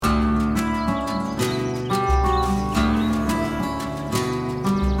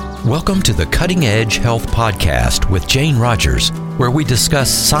Welcome to the Cutting Edge Health Podcast with Jane Rogers, where we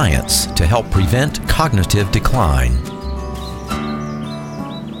discuss science to help prevent cognitive decline.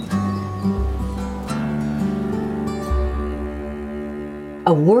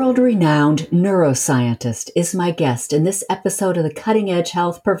 A world-renowned neuroscientist is my guest in this episode of the Cutting Edge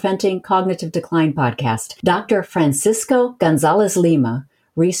Health Preventing Cognitive Decline podcast. Dr. Francisco Gonzalez-Lima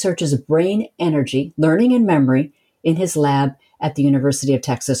researches brain energy, learning, and memory in his lab at the University of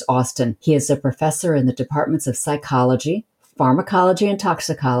Texas, Austin. He is a professor in the departments of psychology, pharmacology and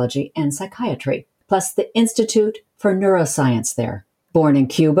toxicology, and psychiatry, plus the Institute for Neuroscience there. Born in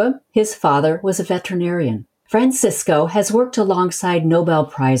Cuba, his father was a veterinarian. Francisco has worked alongside Nobel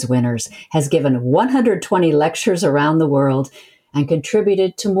Prize winners, has given 120 lectures around the world, and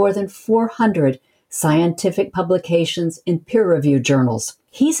contributed to more than 400 scientific publications in peer-reviewed journals.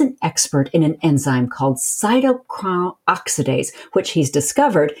 He's an expert in an enzyme called cytochrome oxidase, which he's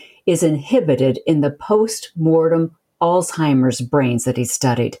discovered is inhibited in the post-mortem Alzheimer's brains that he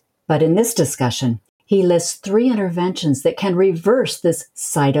studied. But in this discussion, he lists 3 interventions that can reverse this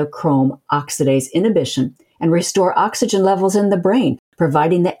cytochrome oxidase inhibition and restore oxygen levels in the brain,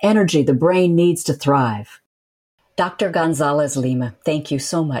 providing the energy the brain needs to thrive. Dr. Gonzalez-Lima, thank you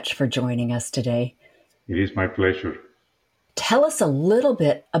so much for joining us today. It is my pleasure. Tell us a little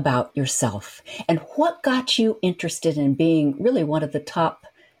bit about yourself and what got you interested in being really one of the top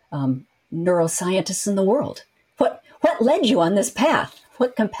neuroscientists in the world. What led you on this path?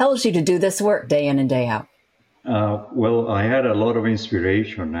 What compels you to do this work day in and day out? Well, I had a lot of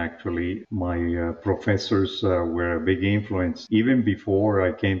inspiration, actually. My professors were a big influence. Even before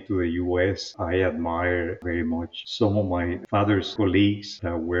I came to the U.S., I admire very much some of my father's colleagues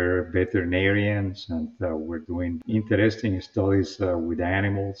were veterinarians and were doing interesting studies with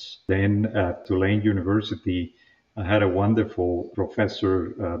animals. Then at Tulane University, I had a wonderful professor,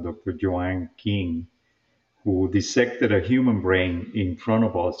 Dr. Joanne King, who dissected a human brain in front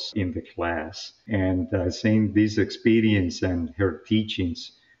of us in the class. And saying this experience and her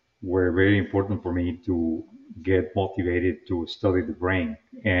teachings were very important for me to get motivated to study the brain.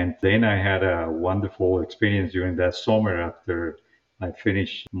 And then I had a wonderful experience during that summer after I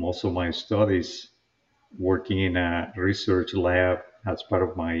finished most of my studies working in a research lab as part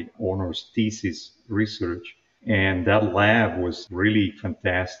of my honors thesis research. And that lab was really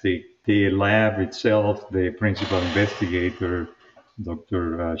fantastic. The lab itself, the principal investigator,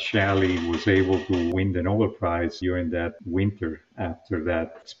 Dr. Shally, was able to win the Nobel Prize during that winter after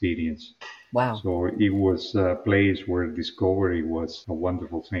that experience. Wow. So it was a place where discovery was a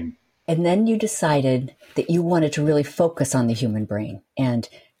wonderful thing. And then you decided that you wanted to really focus on the human brain and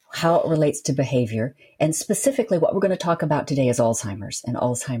how it relates to behavior. And specifically what we're going to talk about today is Alzheimer's and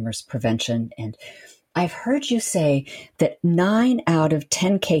Alzheimer's prevention. And I've heard you say that 9 out of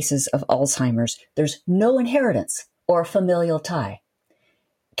 10 cases of Alzheimer's, there's no inheritance or familial tie.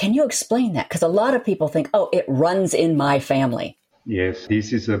 Can you explain that? Because a lot of people think, oh, it runs in my family. Yes,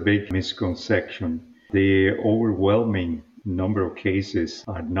 this is a big misconception. The overwhelming number of cases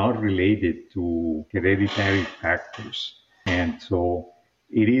are not related to hereditary factors. And so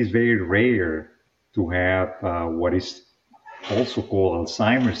it is very rare to have what is also called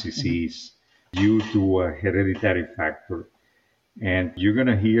Alzheimer's disease due to a hereditary factor. And you're going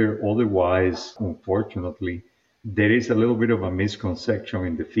to hear otherwise, unfortunately. There is a little bit of a misconception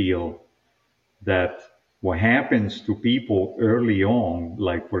in the field that what happens to people early on,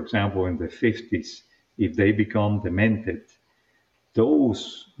 like for example in the 50s, if they become demented,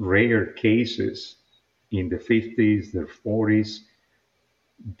 those rare cases in the 50s, their 40s,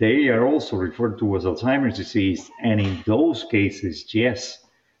 they are also referred to as Alzheimer's disease. And in those cases, yes,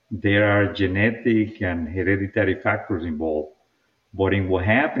 there are genetic and hereditary factors involved. But in what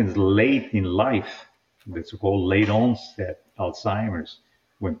happens late in life, the so-called late onset Alzheimer's,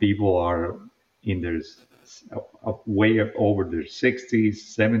 when people are in their way up over their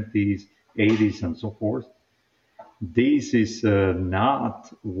 60s, 70s, 80s, and so forth, this is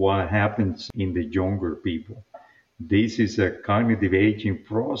not what happens in the younger people. This is a cognitive aging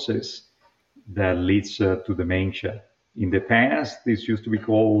process that leads to dementia. In the past, this used to be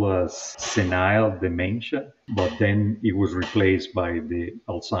called senile dementia, but then it was replaced by the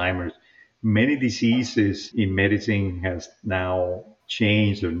Alzheimer's. Many diseases in medicine has now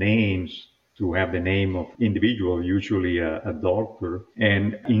changed their names to have the name of individual, usually a doctor.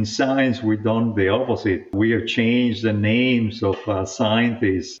 And in science, we've done the opposite. We have changed the names of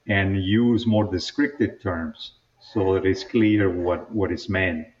scientists and use more descriptive terms so that it's clear what is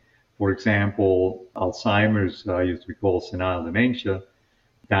meant. For example, Alzheimer's used to be called senile dementia.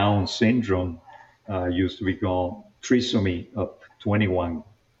 Down syndrome used to be called trisomy of 21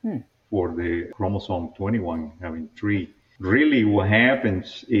 for the chromosome 21 having 3. Really, what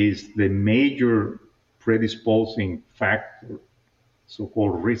happens is the major predisposing factor,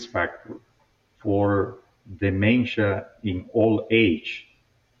 so-called risk factor, for dementia in old age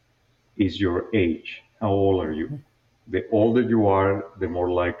is your age. How old are you? The older you are, the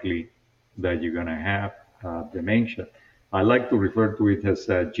more likely that you're going to have dementia. I like to refer to it as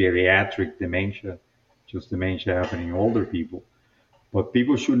geriatric dementia, just dementia happening in older people. But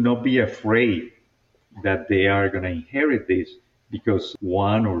people should not be afraid that they are going to inherit this because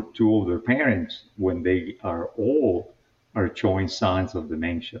one or two of their parents, when they are old, are showing signs of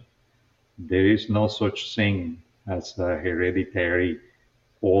dementia. There is no such thing as a hereditary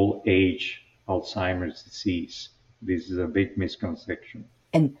old age Alzheimer's disease. This is a big misconception.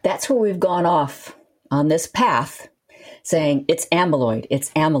 And that's where we've gone off on this path, saying it's amyloid,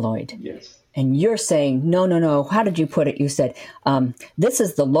 it's amyloid. Yes. And you're saying, no. How did you put it? You said, this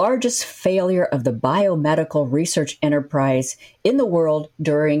is the largest failure of the biomedical research enterprise in the world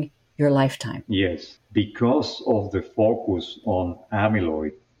during your lifetime. Yes, because of the focus on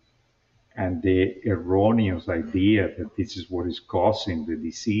amyloid and the erroneous idea that this is what is causing the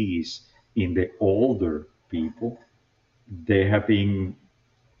disease in the older people, there have been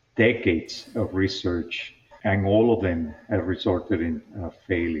decades of research, and all of them have resulted in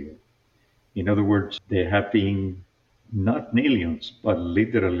failure. In other words, there have been not millions, but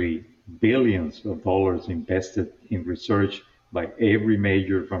literally billions of dollars invested in research by every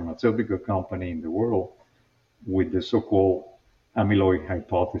major pharmaceutical company in the world with the so-called amyloid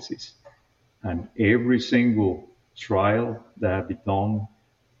hypothesis. And every single trial that has been done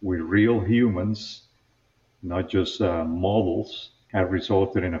with real humans, not just models, have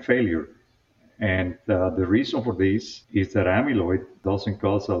resulted in a failure. And the reason for this is that amyloid doesn't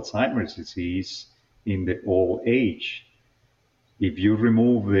cause Alzheimer's disease in the old age. If you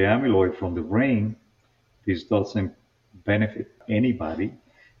remove the amyloid from the brain, this doesn't benefit anybody.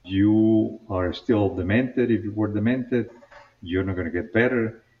 You are still demented. If you were demented, you're not going to get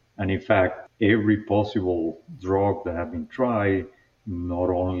better. And in fact, every possible drug that have been tried not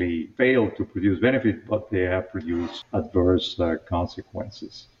only failed to produce benefit, but they have produced adverse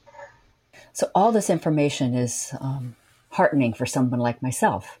consequences. So all this information is heartening for someone like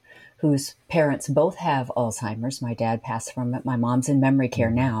myself, whose parents both have Alzheimer's. My dad passed from it. My mom's in memory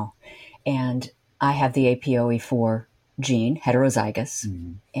care now. And I have the APOE4 gene,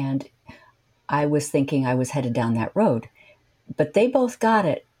 heterozygous. And I was thinking I was headed down that road. But they both got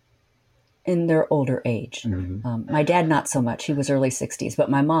it in their older age. My dad, not so much. He was early 60s, but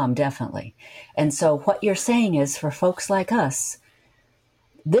my mom, definitely. And so what you're saying is for folks like us,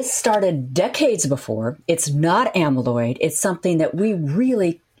 this started decades before. It's not amyloid. It's something that we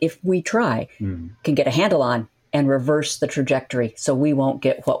really, if we try, can get a handle on and reverse the trajectory so we won't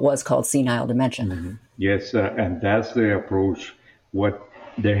get what was called senile dementia. Yes, and that's the approach.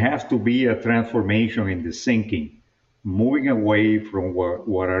 There has to be a transformation in the thinking, moving away from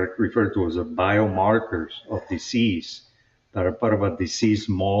what are referred to as the biomarkers of disease that are part of a disease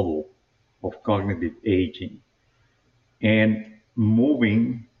model of cognitive aging, and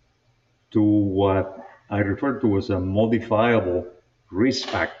moving to what I refer to as a modifiable risk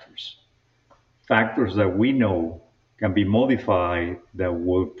factors, factors that we know can be modified that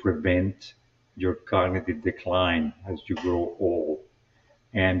will prevent your cognitive decline as you grow old.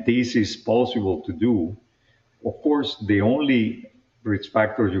 And this is possible to do. Of course, the only risk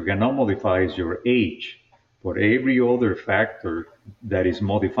factor you cannot modify is your age, but every other factor that is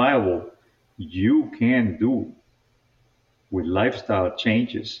modifiable, you can do with lifestyle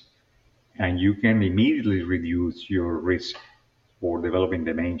changes, and you can immediately reduce your risk for developing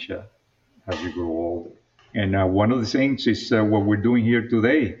dementia as you grow older. And one of the things is what we're doing here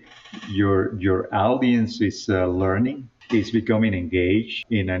today. Your audience is learning, is becoming engaged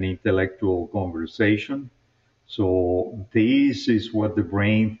in an intellectual conversation. So this is what the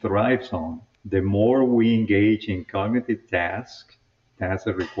brain thrives on. The more we engage in cognitive tasks that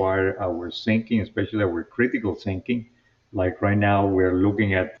require our thinking, especially our critical thinking, like right now we're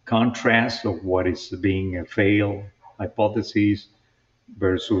looking at contrast of what is being a failed hypothesis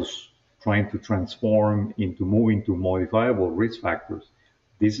versus trying to transform into moving to modifiable risk factors.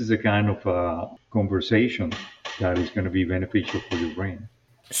 This is a kind of conversation that is going to be beneficial for your brain.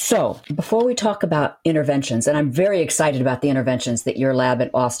 So before we talk about interventions, and I'm very excited about the interventions that your lab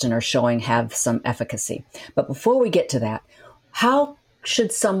at Austin are showing have some efficacy. But before we get to that, how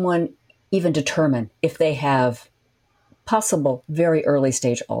should someone even determine if they have possible very early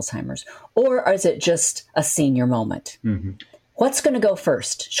stage Alzheimer's? Or is it just a senior moment? What's going to go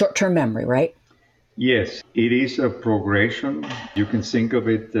first? Short-term memory, right? Yes, it is a progression. You can think of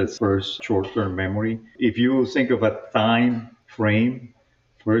it as first short-term memory. If you think of a time frame,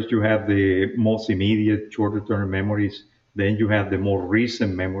 first you have the most immediate shorter-term memories, then you have the more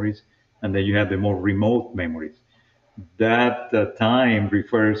recent memories, and then you have the more remote memories. That time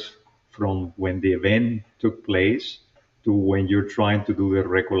refers from when the event took place to when you're trying to do the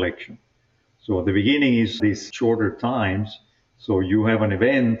recollection. So the beginning is these shorter times. So you have an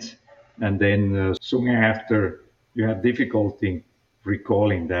event, and then soon after, you have difficulty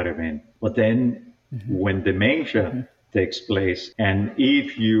recalling that event. But then when dementia takes place, and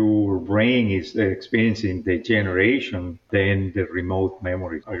if your brain is experiencing degeneration, then the remote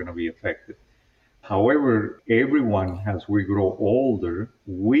memories are going to be affected. However, everyone, as we grow older,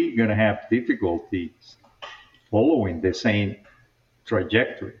 we're going to have difficulties following the same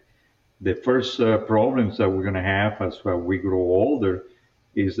trajectory. The first problems that we're going to have as we grow older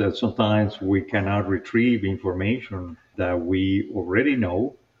is that sometimes we cannot retrieve information that we already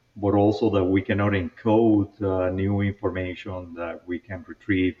know, but also that we cannot encode new information that we can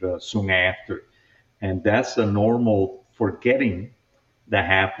retrieve soon after. And that's a normal forgetting that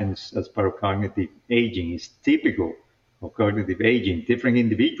happens as part of cognitive aging. It's typical of cognitive aging. Different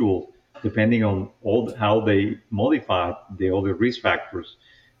individuals, depending on how they modify the other risk factors,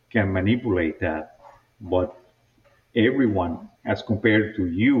 can manipulate that. But everyone, as compared to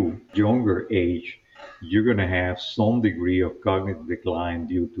you, younger age, you're going to have some degree of cognitive decline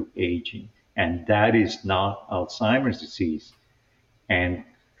due to aging. And that is not Alzheimer's disease. And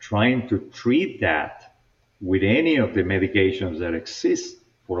trying to treat that with any of the medications that exist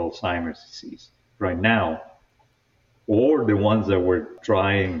for Alzheimer's disease right now, or the ones that we're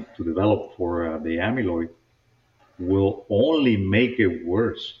trying to develop for the amyloid, will only make it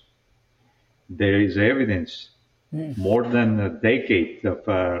worse. There is evidence, more than a decade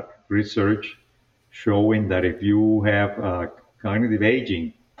of research, showing that if you have cognitive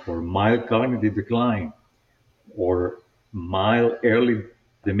aging or mild cognitive decline or mild early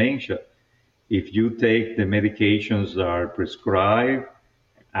dementia, if you take the medications that are prescribed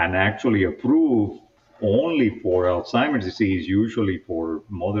and actually approved only for Alzheimer's disease, usually for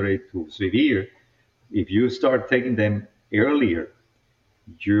moderate to severe, if you start taking them earlier,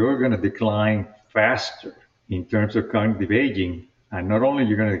 you're going to decline faster in terms of cognitive aging. And not only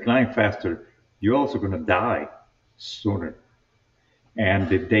you're going to decline faster, you're also going to die sooner. And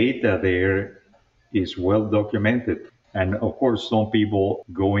the data there is well documented. And of course, some people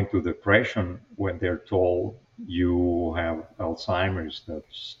go into depression when they're told you have Alzheimer's that's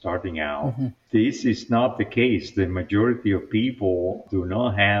starting out. This is not the case. The majority of people do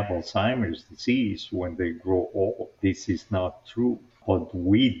not have Alzheimer's disease when they grow old. This is not true. But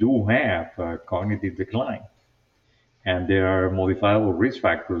we do have cognitive decline. And there are modifiable risk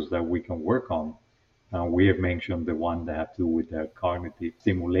factors that we can work on. We have mentioned the one that have to do with cognitive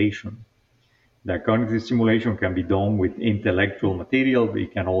stimulation. That cognitive stimulation can be done with intellectual material, but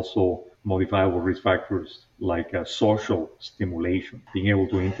it can also modifiable risk factors like social stimulation. Being able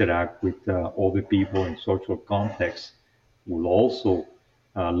to interact with other people in social contexts will also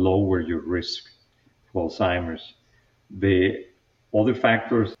lower your risk for Alzheimer's. The other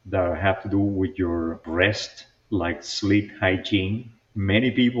factors that have to do with your rest, like sleep hygiene.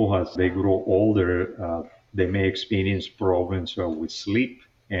 Many people, as they grow older, they may experience problems with sleep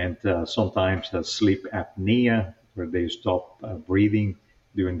and sometimes sleep apnea, where they stop breathing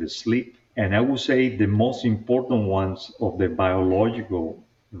during the sleep. And I would say the most important ones of the biological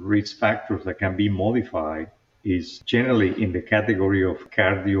risk factors that can be modified is generally in the category of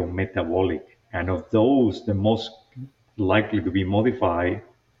cardiometabolic. And of those, the most likely to be modified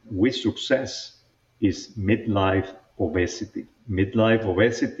with success is midlife obesity. Midlife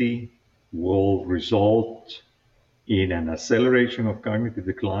obesity will result in an acceleration of cognitive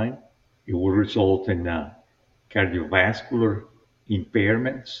decline. It will result in cardiovascular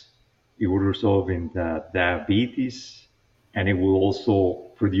impairments. It will result in diabetes, and it will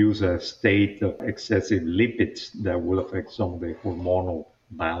also produce a state of excessive lipids that will affect some of the hormonal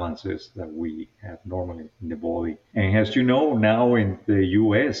balances that we have normally in the body. And as you know, now in the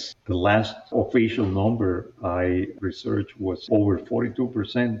US, the last official number I researched was over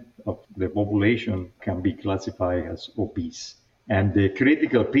 42% of the population can be classified as obese. And the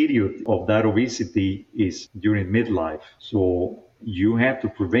critical period of that obesity is during midlife. So you have to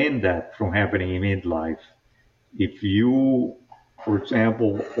prevent that from happening in midlife. If you, for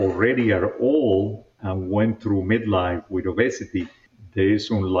example, already are old and went through midlife with obesity, there is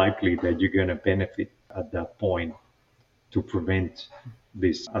unlikely that you're going to benefit at that point to prevent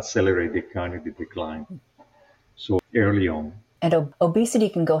this accelerated cognitive decline so early on. And obesity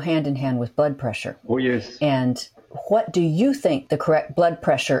can go hand in hand with blood pressure. Oh, yes. And what do you think the correct blood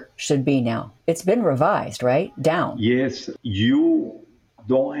pressure should be now? It's been revised, right? Down. Yes, you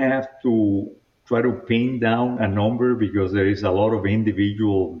don't have to try to pin down a number because there is a lot of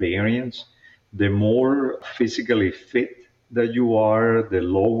individual variance. The more physically fit that you are, the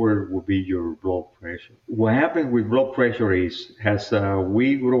lower will be your blood pressure. What happens with blood pressure is as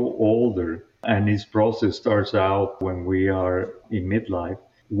we grow older, and this process starts out when we are in midlife,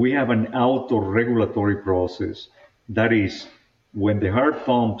 we have an auto-regulatory process. That is, when the heart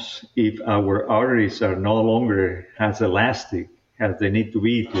pumps, if our arteries are no longer as elastic as they need to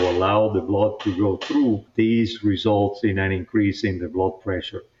be to allow the blood to go through, this results in an increase in the blood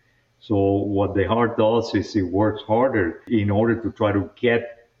pressure. So what the heart does is it works harder in order to try to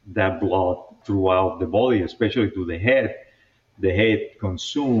get that blood throughout the body, especially to the head. The head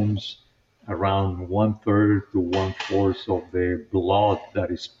consumes around 1/3 to 1/4 of the blood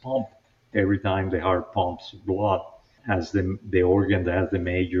that is pumped every time the heart pumps blood, as the organ that has the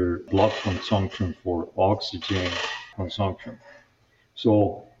major blood consumption for oxygen consumption.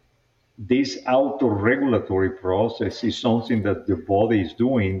 So this auto-regulatory process is something that the body is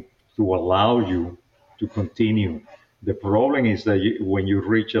doing to allow you to continue. The problem is that when you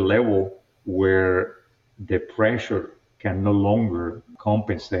reach a level where the pressure can no longer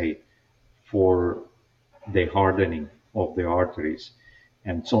compensate for the hardening of the arteries.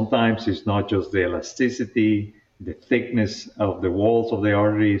 And sometimes it's not just the elasticity, the thickness of the walls of the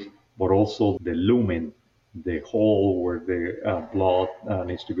arteries, but also the lumen, the hole where the blood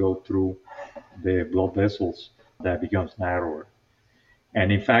needs to go through the blood vessels, that becomes narrower.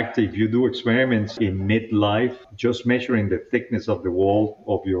 And in fact, if you do experiments in midlife, just measuring the thickness of the wall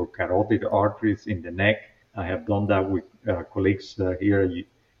of your carotid arteries in the neck, I have done that with colleagues here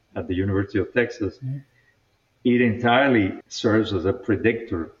at the University of Texas. Mm-hmm. It entirely serves as a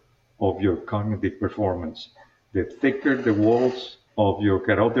predictor of your cognitive performance. The thicker the walls of your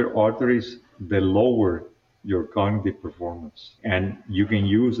carotid arteries, the lower your cognitive performance. And you can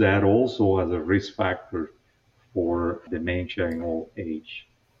use that also as a risk factor for dementia in old age.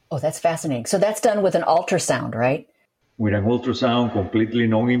 Oh, that's fascinating. So that's done with an ultrasound, right? With an ultrasound, completely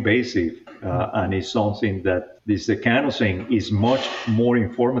non-invasive, and it's something that this kind of thing is much more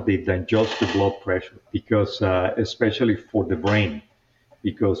informative than just the blood pressure, because especially for the brain,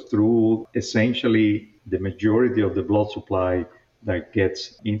 because through essentially the majority of the blood supply that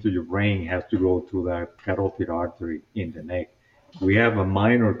gets into your brain has to go through that carotid artery in the neck. We have a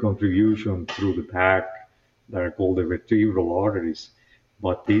minor contribution through the back that are called the vertebral arteries,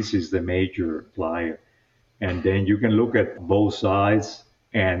 but this is the major flyer. And then you can look at both sides,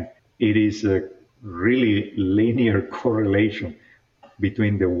 and it is a really linear correlation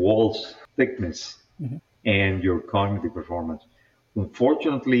between the wall's thickness and your cognitive performance.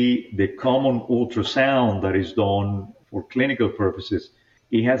 Unfortunately, the common ultrasound that is done for clinical purposes,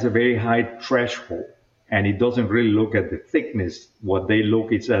 it has a very high threshold, and it doesn't really look at the thickness. What they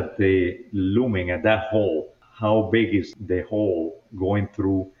look is at the lumen, at that hole. How big is the hole going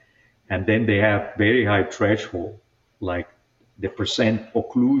through? And then they have very high threshold, like the percent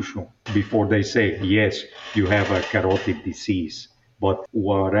occlusion, before they say, yes, you have a carotid disease. But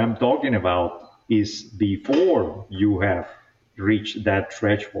what I'm talking about is before you have reached that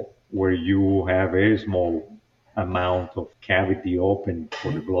threshold where you have a very small amount of cavity open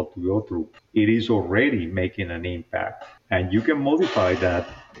for the blood to go through, it is already making an impact. And you can modify that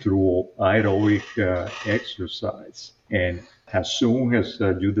through aerobic exercise. And as soon as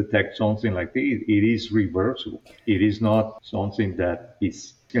you detect something like this, it is reversible. It is not something that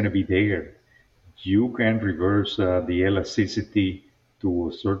is going to be there. You can reverse the elasticity to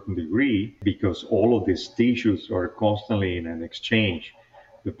a certain degree because all of these tissues are constantly in an exchange.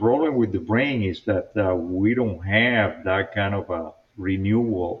 The problem with the brain is that we don't have that kind of a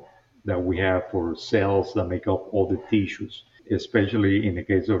renewal that we have for cells that make up all the tissues, especially in the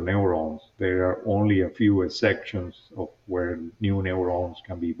case of neurons. There are only a few sections of where new neurons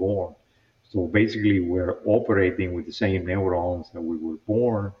can be born. So basically, we're operating with the same neurons that we were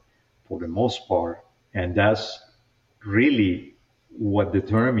born for the most part, and that's really what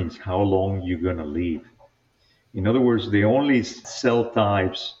determines how long you're going to live. In other words, the only cell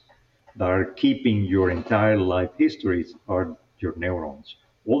types that are keeping your entire life histories are your neurons.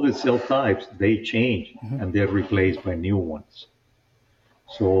 All the cell types, they change and they're replaced by new ones.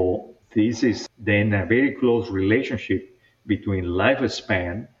 So this is then a very close relationship between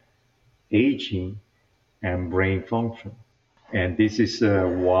lifespan, aging, and brain function. And this is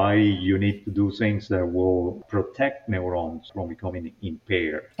why you need to do things that will protect neurons from becoming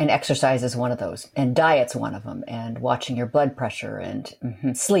impaired. And exercise is one of those, and diet's one of them, and watching your blood pressure and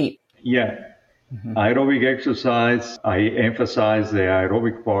sleep. Yeah. Aerobic exercise, I emphasize the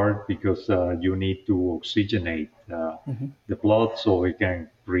aerobic part because you need to oxygenate the blood so it can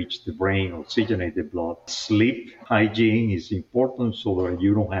reach the brain, oxygenate the blood. Sleep hygiene is important so that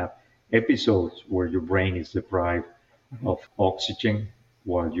you don't have episodes where your brain is deprived of oxygen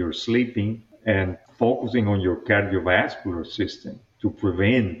while you're sleeping, and focusing on your cardiovascular system to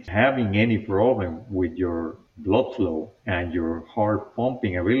prevent having any problem with your blood flow and your heart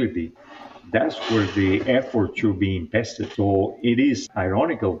pumping ability. That's where the effort should be invested. So it is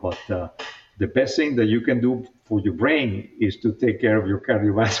ironical, but the best thing that you can do for your brain is to take care of your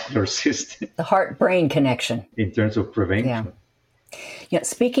cardiovascular system. The heart-brain connection. In terms of prevention. Yeah.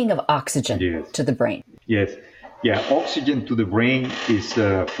 Speaking of oxygen Yes. to the brain. Yes. Yeah, oxygen to the brain is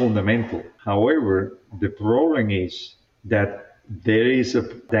fundamental. However, the problem is that there is a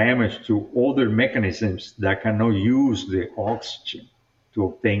damage to other mechanisms that cannot use the oxygen to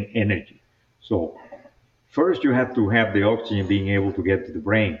obtain energy. So first you have to have the oxygen being able to get to the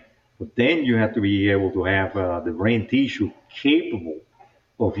brain, but then you have to be able to have the brain tissue capable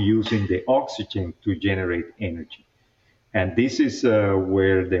of using the oxygen to generate energy. And this is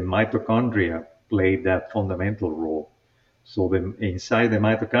where the mitochondria play that fundamental role. So inside the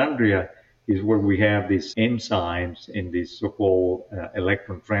mitochondria is where we have these enzymes in this so-called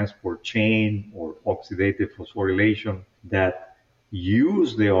electron transport chain or oxidative phosphorylation that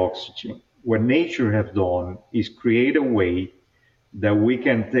use the oxygen. What nature has done is create a way that we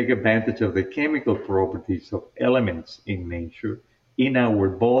can take advantage of the chemical properties of elements in nature in our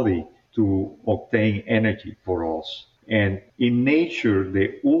body to obtain energy for us. And in nature,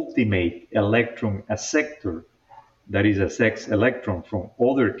 the ultimate electron acceptor, that is a sex electron from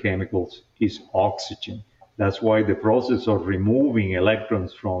other chemicals, is oxygen. That's why the process of removing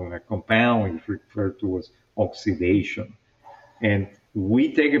electrons from a compound is referred to as oxidation. And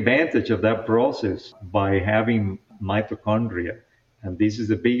we take advantage of that process by having mitochondria. And this is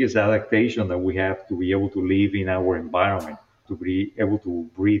the biggest adaptation that we have to be able to live in our environment, to be able to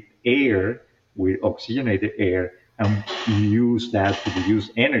breathe air with oxygenated air and use that to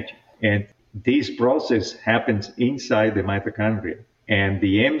produce energy. And this process happens inside the mitochondria. And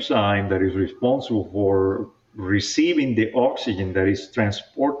the enzyme that is responsible for receiving the oxygen that is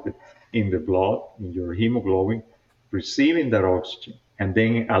transported in the blood, in your hemoglobin, receiving that oxygen, and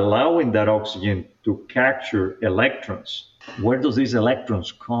then allowing that oxygen to capture electrons. Where does these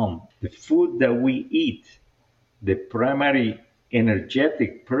electrons come? The food that we eat, the primary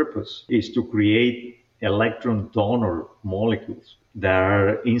energetic purpose is to create electron donor molecules that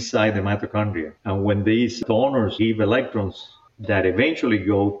are inside the mitochondria. And when these donors give electrons that eventually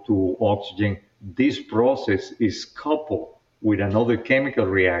go to oxygen, this process is coupled with another chemical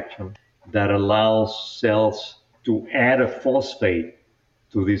reaction that allows cells to add a phosphate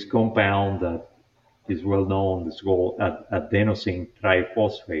to this compound that is well known. It's called adenosine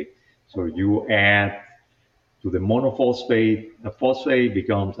triphosphate. So you add to the monophosphate, a phosphate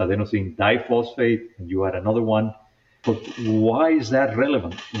becomes adenosine diphosphate, and you add another one. But why is that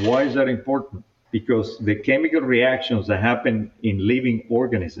relevant? Why is that important? Because the chemical reactions that happen in living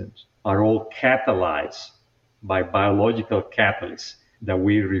organisms are all catalyzed by biological catalysts that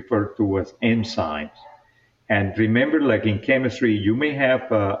we refer to as enzymes. And remember, like in chemistry, you may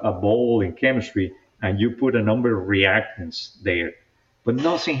have a bowl in chemistry and you put a number of reactants there, but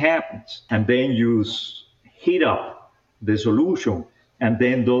nothing happens. And then you heat up the solution, and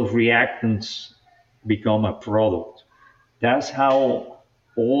then those reactants become a product. That's how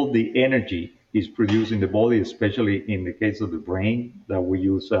all the energy is produced in the body, especially in the case of the brain, that we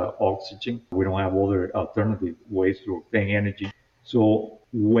use oxygen. We don't have other alternative ways to obtain energy. So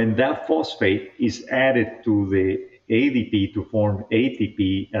when that phosphate is added to the ADP to form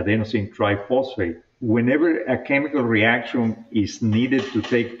ATP, adenosine triphosphate, whenever a chemical reaction is needed to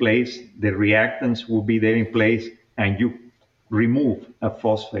take place, the reactants will be there in place, and you remove a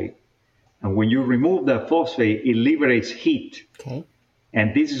phosphate. And when you remove that phosphate, it liberates heat. Okay.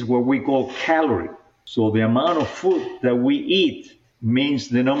 And this is what we call calorie. So the amount of food that we eat means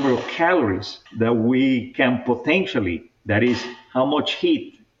the number of calories that we can potentially, that is, how much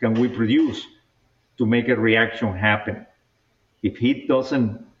heat can we produce to make a reaction happen. If heat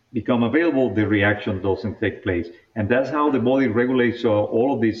doesn't become available, the reaction doesn't take place. And that's how the body regulates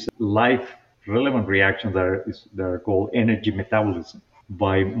all of these life-relevant reactions that are called energy metabolism,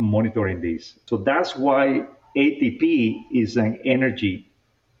 by monitoring this. So that's why ATP is an energy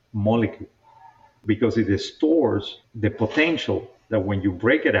molecule. because it stores the potential that when you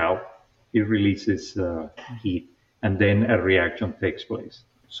break it out, it releases heat, and then a reaction takes place.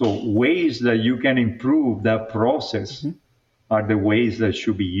 So ways that you can improve that process are the ways that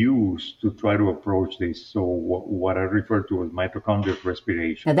should be used to try to approach this. So what I refer to as mitochondrial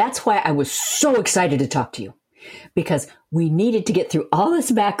respiration. Now that's why I was so excited to talk to you, because we needed to get through all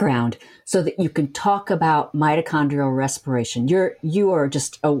this background so that you can talk about mitochondrial respiration. You are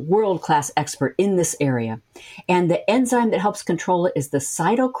just a world-class expert in this area. And the enzyme that helps control it is the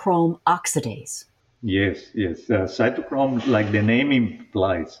cytochrome oxidase. Yes. Cytochrome, like the name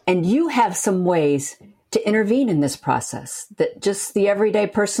implies. And you have some ways to intervene in this process that just the everyday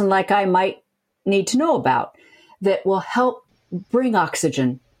person like I might need to know about that will help bring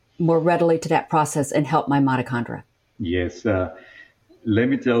oxygen more readily to that process and help my mitochondria. Yes. Let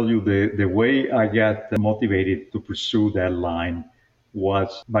me tell you, the way I got motivated to pursue that line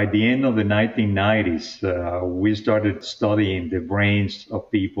was by the end of the 1990s, we started studying the brains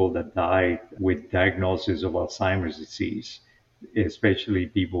of people that died with diagnosis of Alzheimer's disease, especially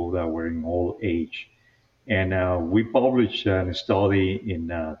people that were in old age. And we published a study in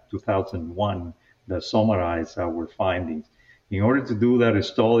 2001 that summarized our findings. In order to do that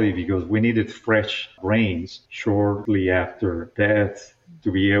study, because we needed fresh brains shortly after death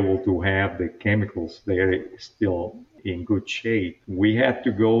to be able to have the chemicals there still in good shape, we had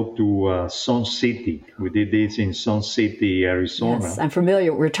to go to Sun City. We did this in Sun City, Arizona. Yes, I'm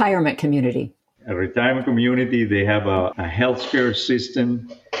familiar. Retirement community. A retirement community. They have a healthcare system,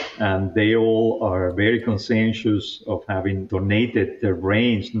 and they all are very conscientious of having donated their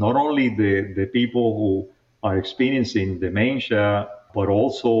brains, not only the people who are experiencing dementia, but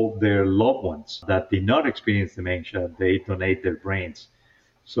also their loved ones that did not experience dementia. They donate their brains.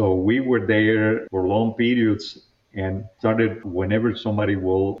 So we were there for long periods and started whenever somebody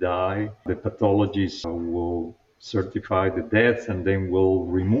will die, the pathologist will certify the death and then will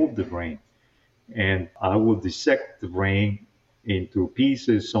remove the brain. And I will dissect the brain into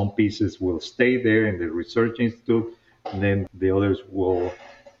pieces. Some pieces will stay there in the research institute, and then the others will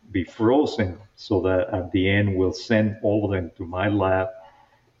be frozen so that at the end we'll send all of them to my lab.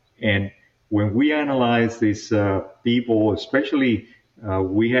 And when we analyze these people, especially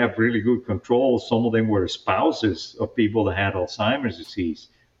we have really good control. Some of them were spouses of people that had Alzheimer's disease,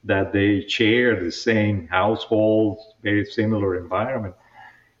 that they share the same household, very similar environment.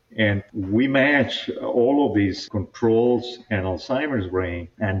 And we match all of these controls and Alzheimer's brain.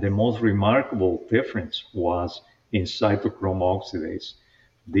 And the most remarkable difference was in cytochrome oxidase.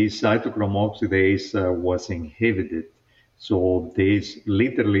 This cytochrome oxidase was inhibited. So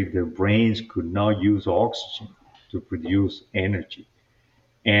literally their brains could not use oxygen to produce energy.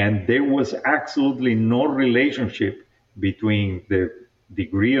 And there was absolutely no relationship between the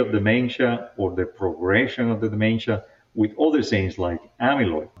degree of dementia or the progression of the dementia with other things like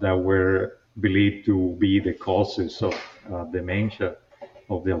amyloid that were believed to be the causes of dementia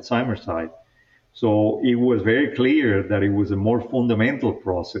of the Alzheimer's side. So it was very clear that it was a more fundamental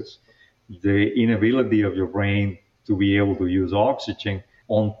process, the inability of your brain to be able to use oxygen,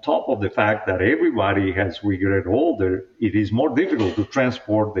 on top of the fact that everybody, as we get older, it is more difficult to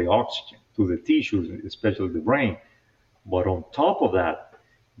transport the oxygen to the tissues, especially the brain. But on top of that,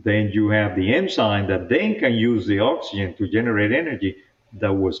 then you have the enzyme that then can use the oxygen to generate energy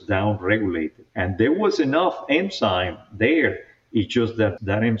that was down-regulated. And there was enough enzyme there. It's just that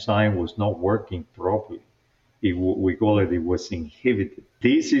that enzyme was not working properly. We call it was inhibited.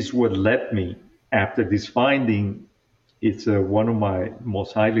 This is what led me, after this finding, it's one of my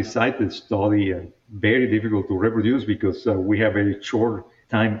most highly cited study and very difficult to reproduce because we have very short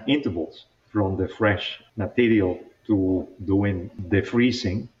time intervals from the fresh material to doing the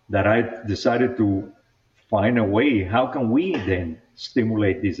freezing, that I decided to find a way. How can we then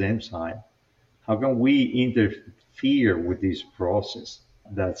stimulate this enzyme? How can we interfere with this process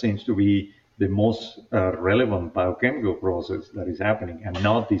that seems to be the most relevant biochemical process that is happening, and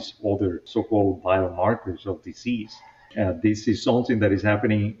not these other so-called biomarkers of disease? This is something that is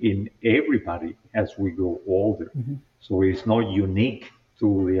happening in everybody as we grow older. Mm-hmm. So it's not unique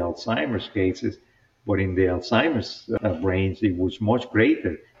to the Alzheimer's cases, but in the Alzheimer's brains, it was much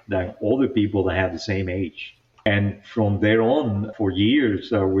greater than other people that have the same age. And from there on, for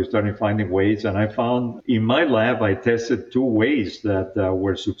years, we started finding ways. And I found in my lab, I tested two ways that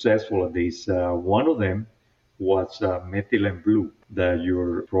were successful at this. One of them was methylene blue, that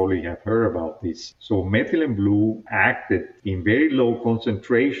you probably have heard about this. So methylene blue acted in very low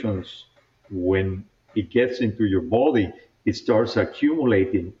concentrations. When it gets into your body, it starts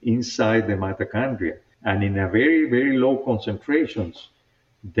accumulating inside the mitochondria. And in a very, very low concentrations,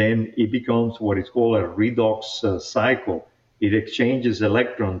 then it becomes what is called a redox cycle. It exchanges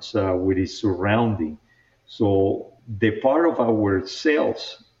electrons with its surrounding. So the part of our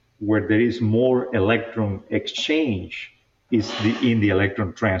cells where there is more electron exchange is in the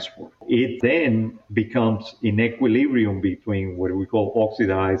electron transport. It then becomes in equilibrium between what we call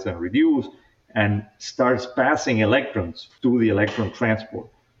oxidize and reduce and starts passing electrons to the electron transport.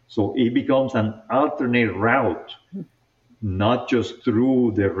 So it becomes an alternate route, not just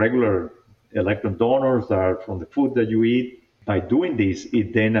through the regular electron donors that are from the food that you eat. By doing this,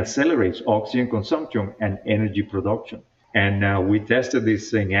 it then accelerates oxygen consumption and energy production. And we tested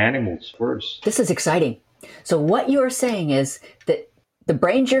this in animals first. This is exciting. So what you're saying is that the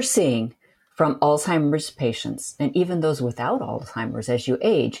brains you're seeing from Alzheimer's patients, and even those without Alzheimer's as you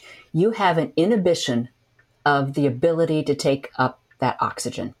age, you have an inhibition of the ability to take up that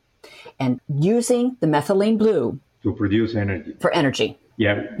oxygen. And using the methylene blue to produce energy. For energy.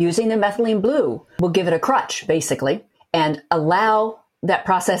 Yeah. Using the methylene blue will give it a crutch, basically, and allow that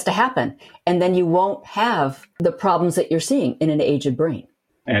process to happen. And then you won't have the problems that you're seeing in an aged brain.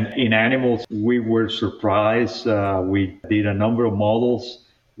 And in animals, we were surprised. We did a number of models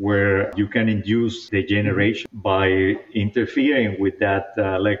where you can induce degeneration by interfering with that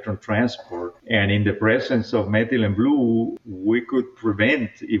electron transport. And in the presence of methylene blue, we could prevent,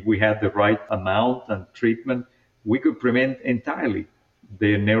 if we had the right amount and treatment, we could prevent entirely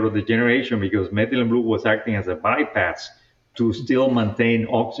the neurodegeneration because methylene blue was acting as a bypass to still maintain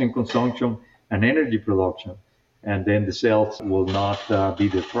oxygen consumption and energy production. And then the cells will not be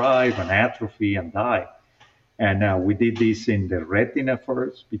deprived and atrophy and die. And we did this in the retina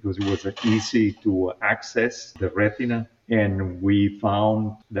first because it was easy to access the retina. And we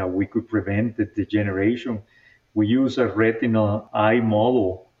found that we could prevent the degeneration. We used a retinal eye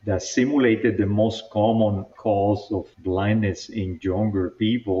model that simulated the most common cause of blindness in younger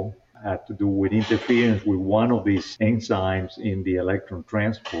people. Had to do with interference with one of these enzymes in the electron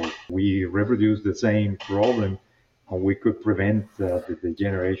transport. We reproduced the same problem and we could prevent the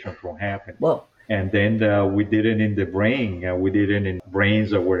degeneration from happening. Whoa. And then we did it in the brain. We did it in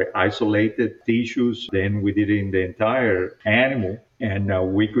brains that were isolated tissues. Then we did it in the entire animal.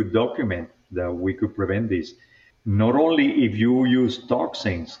 And we could document that we could prevent this. Not only if you use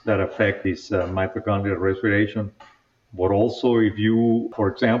toxins that affect this mitochondrial respiration, but also if you, for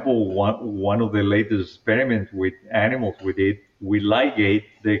example, one of the latest experiments with animals we did, we ligate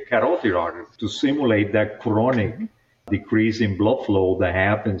the carotid artery to simulate that chronic decrease in blood flow that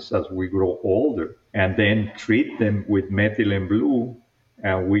happens as we grow older, and then treat them with methylene blue.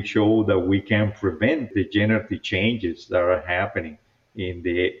 And we show that we can prevent degenerative changes that are happening in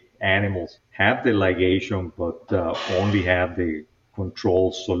the animals. Have the ligation, but only have the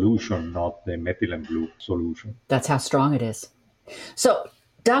control solution, not the methylene blue solution. That's how strong it is. So,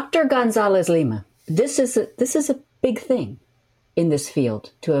 Dr. Gonzalez-Lima, this is a big thing in this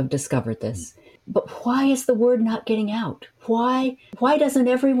field to have discovered this. But why is the word not getting out? Why doesn't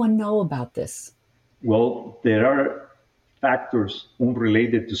everyone know about this? Well, there are factors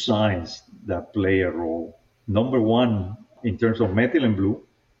unrelated to science that play a role. Number one, in terms of methylene blue,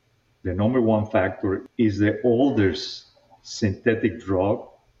 the number one factor is the oldest synthetic drug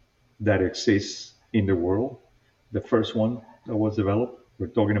that exists in the world. The first one that was developed, we're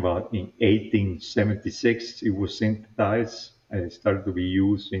talking about in 1876, it was synthesized and it started to be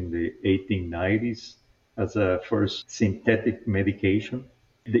used in the 1890s as a first synthetic medication.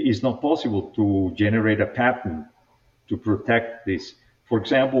 It's not possible to generate a patent to protect this. For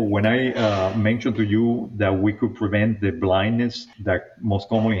example, when I mentioned to you that we could prevent the blindness that most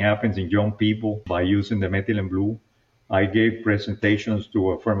commonly happens in young people by using the methylene blue, I gave presentations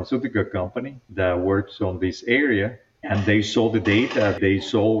to a pharmaceutical company that works on this area, and they saw the data. They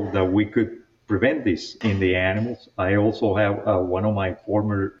saw that we could prevent this in the animals. I also have one of my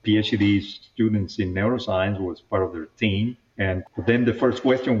former PhD students in neuroscience was part of their team. And then the first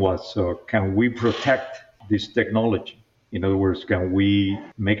question was, can we protect this technology? In other words, can we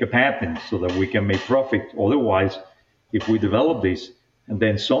make a patent so that we can make profit? Otherwise, if we develop this and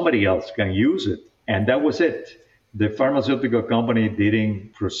then somebody else can use it, and that was it. The pharmaceutical company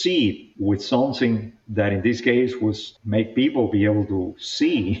didn't proceed with something that in this case was make people be able to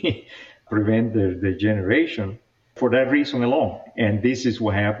see, prevent the degeneration for that reason alone. And this is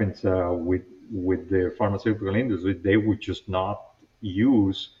what happens with the pharmaceutical industry. They would just not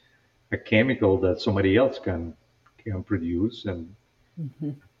use a chemical that somebody else can produce, and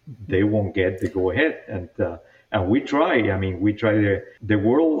they won't get the go ahead. And we try. I mean, we try. The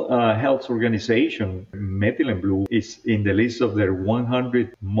World Health Organization, methylene blue is in the list of their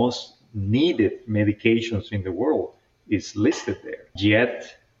 100 most needed medications in the world. is listed there.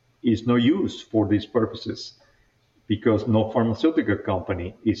 Yet, it's no use for these purposes because no pharmaceutical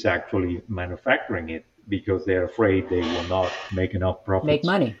company is actually manufacturing it because they're afraid they will not make enough profits. Make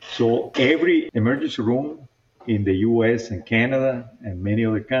money. So every emergency room in the US and Canada and many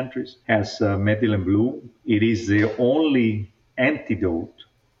other countries has methylene blue. It is the only antidote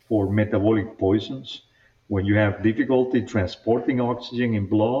for metabolic poisons. When you have difficulty transporting oxygen in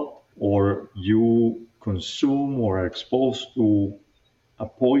blood, or you consume or are exposed to a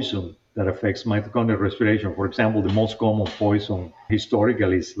poison that affects mitochondrial respiration. For example, the most common poison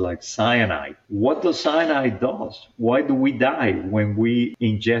historically is like cyanide. What does cyanide do? Why do we die when we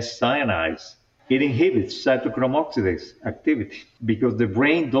ingest cyanides? It inhibits cytochrome oxidase activity because the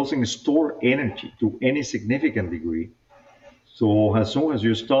brain doesn't store energy to any significant degree. So as soon as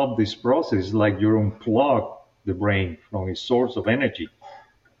you stop this process, it's like you unplug the brain from its source of energy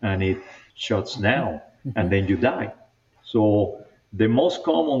and it shuts down and then you die. So the most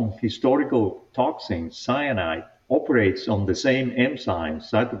common historical toxin, cyanide, operates on the same enzyme,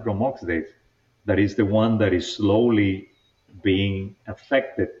 cytochrome oxidase, that is the one that is slowly being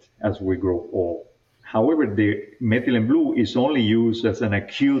affected as we grow old. However, the methylene blue is only used as an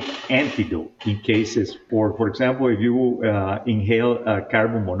acute antidote in cases for example, if you inhale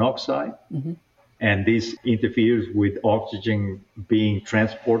carbon monoxide, and this interferes with oxygen being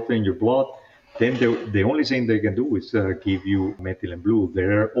transported in your blood, then the only thing they can do is give you methylene blue.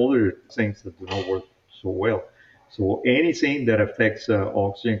 There are other things that do not work so well. So anything that affects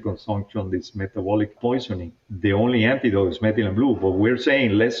oxygen consumption, this metabolic poisoning, the only antidote is methylene blue. But we're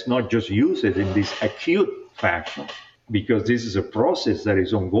saying let's not just use it in this acute fashion, because this is a process that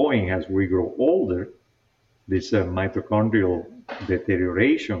is ongoing as we grow older, this mitochondrial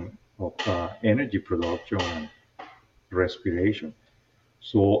deterioration of energy production and respiration.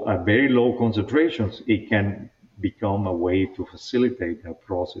 So at very low concentrations, it can become a way to facilitate that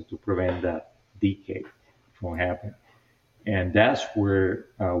process to prevent that decay from happening. And that's where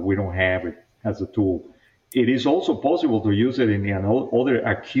we don't have it as a tool. It is also possible to use it in other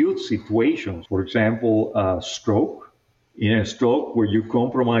acute situations. For example, stroke. In a stroke where you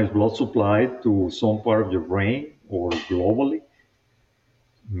compromise blood supply to some part of your brain or globally,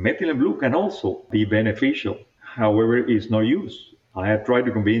 methylene blue can also be beneficial. However, it's no use. I have tried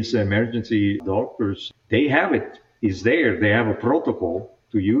to convince emergency doctors. They have it. It's there. They have a protocol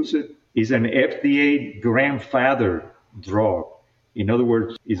to use it. It's an FDA grandfather drug. In other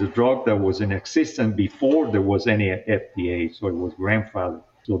words, it's a drug that was in existence before there was any FDA, so it was grandfathered.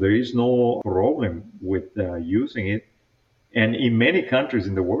 So there is no problem with using it. And in many countries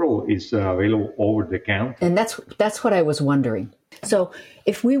in the world, it's available over the counter. And that's what I was wondering. So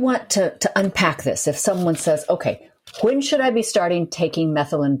if we want to unpack this, if someone says, okay, when should I be starting taking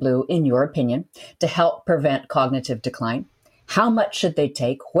methylene blue, in your opinion, to help prevent cognitive decline? How much should they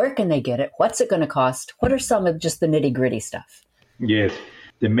take? Where can they get it? What's it going to cost? What are some of just the nitty gritty stuff? Yes.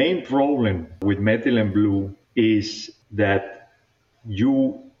 The main problem with methylene blue is that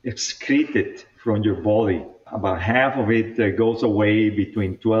you excrete it from your body. About half of it goes away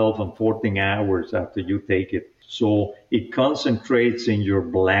between 12 and 14 hours after you take it. So it concentrates in your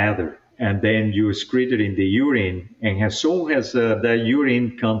bladder, and then you excrete it in the urine. And as soon as that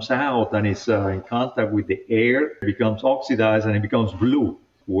urine comes out and is in contact with the air, it becomes oxidized and it becomes blue.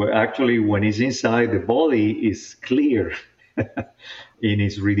 Where actually, when it's inside the body, it's clear in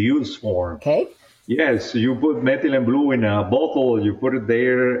its reduced form. Okay. Yes, you put methylene blue in a bottle, you put it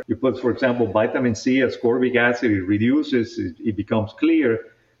there, you put, for example, vitamin C, ascorbic acid, it reduces, it becomes clear.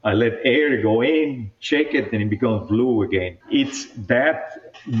 I let air go in, check it, and it becomes blue again. It's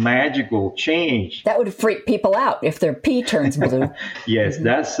that magical change. That would freak people out if their pee turns blue. Yes,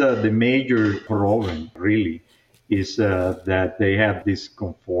 that's the major problem, really, is that they have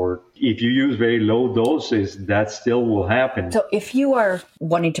discomfort. If you use very low doses, that still will happen. So if you are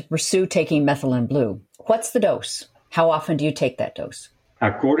wanting to pursue taking methylene blue, what's the dose? How often do you take that dose?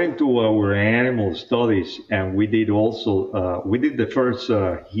 According to our animal studies, and we did the first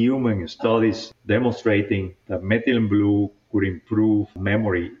human studies demonstrating that methylene blue could improve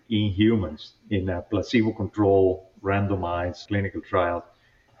memory in humans in a placebo-controlled randomized clinical trial.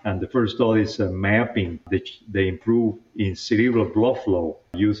 And the first studies mapping the improved in cerebral blood flow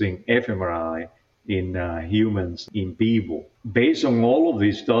using fMRI in humans in vivo. Based on all of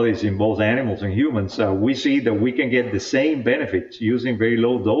these studies in both animals and humans, we see that we can get the same benefits using very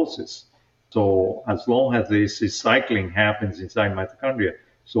low doses. So as long as this cycling happens inside mitochondria,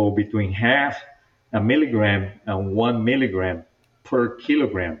 so between half a milligram and 1 milligram per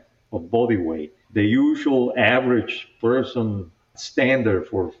kilogram of body weight. The usual average person standard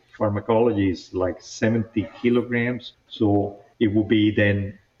for pharmacology is like 70 kilograms. So it would be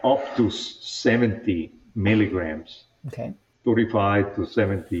then up to 70 milligrams. Okay. 35 to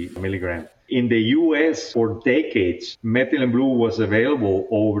 70 milligrams. In the US, for decades, methylene blue was available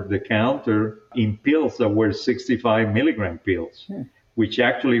over the counter in pills that were 65 milligram pills, which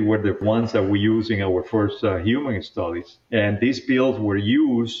actually were the ones that we used in our first human studies. And these pills were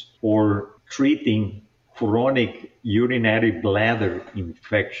used for treating chronic urinary bladder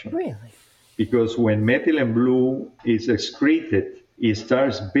infection. Really? Because when methylene blue is excreted, it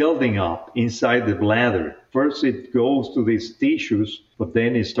starts building up inside the bladder. First, it goes to these tissues, but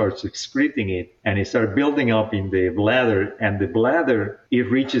then it starts excreting it, and it starts building up in the bladder. And the bladder, it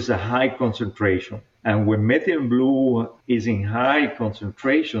reaches a high concentration. And when methylene blue is in high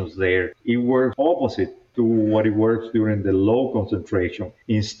concentrations there, it works opposite to what it works during the low concentration.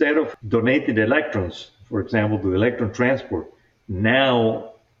 Instead of donating electrons, for example, to electron transport,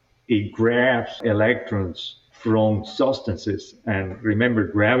 now it grabs electrons from substances. And remember,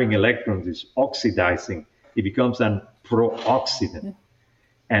 grabbing electrons is oxidizing. It becomes an pro-oxidant.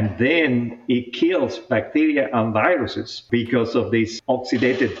 And then it kills bacteria and viruses because of this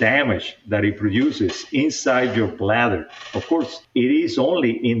oxidative damage that it produces inside your bladder. Of course, it is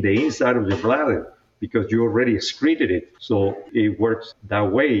only in the inside of your bladder because you already excreted it. So it works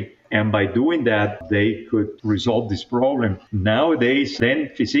that way. And by doing that, they could resolve this problem. Nowadays, then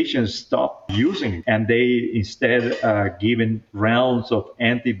physicians stop using it and they instead given rounds of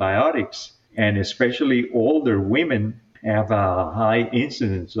antibiotics. And especially older women have a high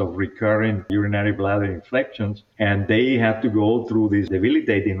incidence of recurrent urinary bladder infections, and they have to go through these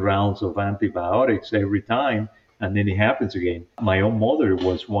debilitating rounds of antibiotics every time, and then it happens again. My own mother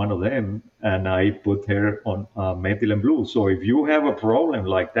was one of them, and I put her on methylene blue. So if you have a problem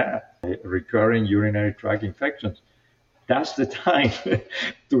like that, recurring urinary tract infections, that's the time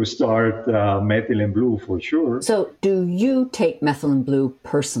to start methylene blue for sure. So do you take methylene blue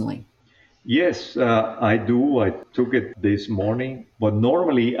personally? Yes, I do. I took it this morning, but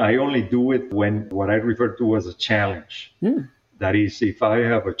normally I only do it when what I refer to as a challenge. That is, if I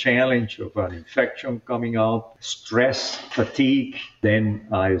have a challenge of an infection coming up, stress, fatigue, then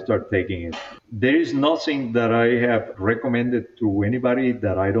I start taking it. There is nothing that I have recommended to anybody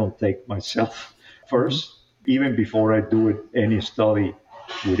that I don't take myself first, even before I do it, any study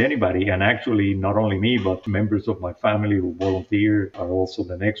with anybody. And actually, not only me, but members of my family who volunteer are also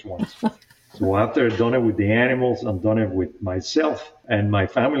the next ones. So after I've done it with the animals, I've done it with myself and my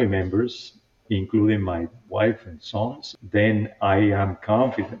family members, including my wife and sons, then I am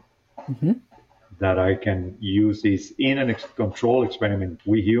confident that I can use this in a control experiment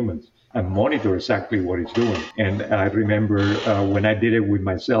with humans and monitor exactly what it's doing. And I remember when I did it with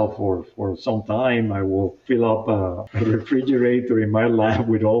myself for some time, I will fill up a refrigerator in my lab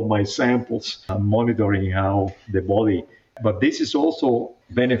with all my samples, monitoring how the body. But this is also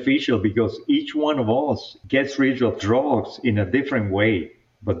beneficial because each one of us gets rid of drugs in a different way.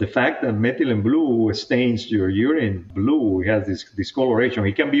 But the fact that methylene blue stains your urine blue, it has this discoloration.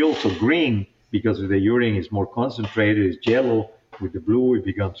 It can be also green because the urine is more concentrated, it's yellow. With the blue, it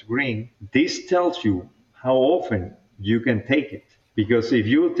becomes green. This tells you how often you can take it. Because if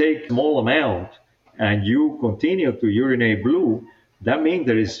you take a small amount and you continue to urinate blue, that means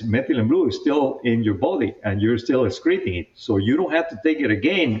there is methylene blue is still in your body and you're still excreting it. So you don't have to take it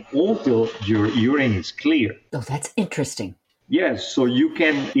again until your urine is clear. Oh, that's interesting. Yes, so you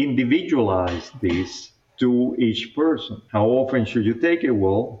can individualize this to each person. How often should you take it?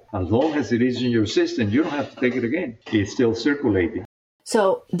 Well, as long as it is in your system, you don't have to take it again. It's still circulating.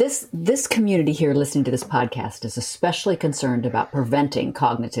 So this community here listening to this podcast is especially concerned about preventing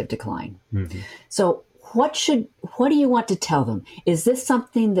cognitive decline. So what do you want to tell them? Is this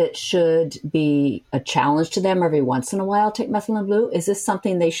something that should be a challenge to them every once in a while, take methylene blue? Is this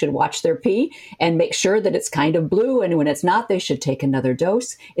something they should watch their pee and make sure that it's kind of blue, and when it's not, they should take another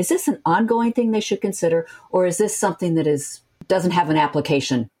dose? Is this an ongoing thing they should consider, or is this something that doesn't have an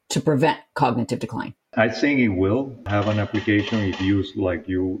application to prevent cognitive decline? I think it will have an application if used like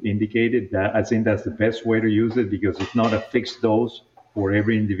you indicated. That I think that's the best way to use it because it's not a fixed dose for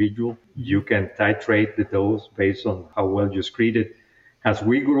every individual. You can titrate the dose based on how well you excrete it. As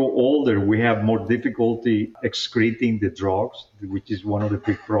we grow older, we have more difficulty excreting the drugs, which is one of the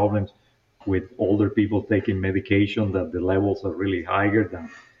big problems with older people taking medication, that the levels are really higher than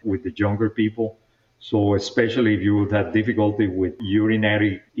with the younger people. So especially if you have difficulty with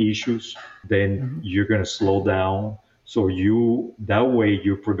urinary issues, then you're going to slow down. So that way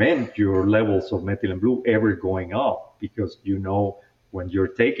you prevent your levels of methylene blue ever going up because you know when you're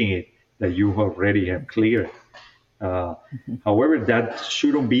taking it that you already have cleared. However, that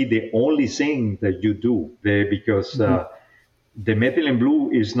shouldn't be the only thing that you do because the methylene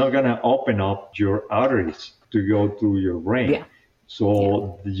blue is not going to open up your arteries to go through your brain. Yeah.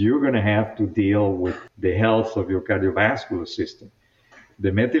 So you're going to have to deal with the health of your cardiovascular system. The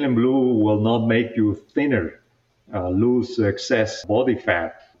methylene blue will not make you thinner, lose excess body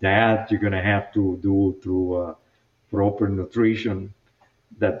fat. That you're going to have to do through proper nutrition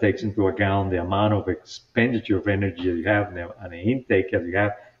that takes into account the amount of expenditure of energy you have and the intake that you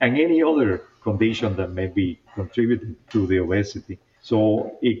have, and any other condition that may be contributing to the obesity.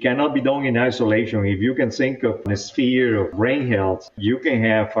 So it cannot be done in isolation. If you can think of a sphere of brain health, you can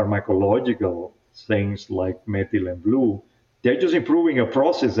have pharmacological things like methylene blue. They're just improving a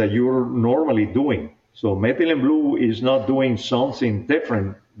process that you're normally doing. So methylene blue is not doing something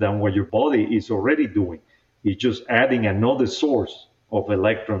different than what your body is already doing. It's just adding another source of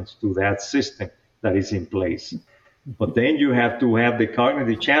electrons to that system that is in place. But then you have to have the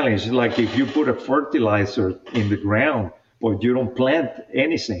cognitive challenge. It's like if you put a fertilizer in the ground, but you don't plant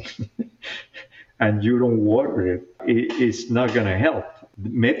anything and you don't water it, it's not going to help.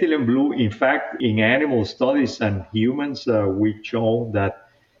 Methylene blue, in fact, in animal studies and humans, we've shown that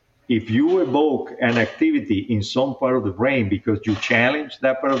if you evoke an activity in some part of the brain because you challenge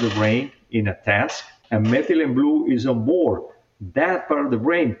that part of the brain in a task, and methylene blue is on board, that part of the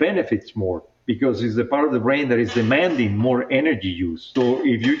brain benefits more because it's the part of the brain that is demanding more energy use. So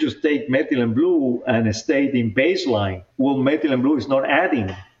if you just take methylene blue and stay in baseline, well, methylene blue is not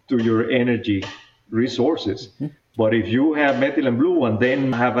adding to your energy resources. But if you have methylene blue and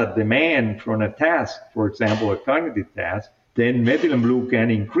then have a demand from a task, for example, a cognitive task, then methylene blue can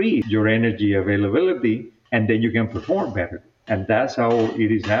increase your energy availability and then you can perform better. And that's how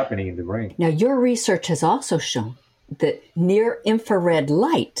it is happening in the brain. Now, your research has also shown that near-infrared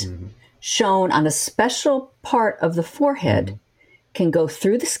light shown on a special part of the forehead can go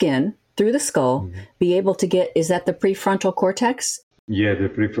through the skin, through the skull, be able to get, is that the prefrontal cortex? Yeah, the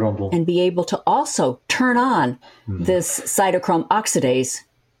prefrontal. And be able to also turn on this cytochrome oxidase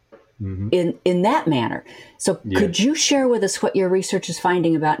in that manner. So could you share with us what your research is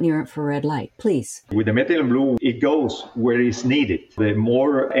finding about near-infrared light, please? With the methylene blue, it goes where it's needed. The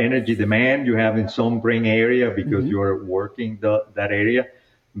more energy demand you have in some brain area because you're working that area,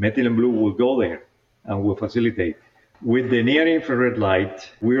 methylene blue will go there and will facilitate. With the near-infrared light,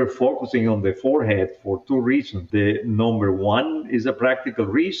 we are focusing on the forehead for two reasons. The number one is a practical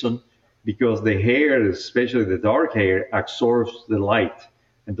reason because the hair, especially the dark hair, absorbs the light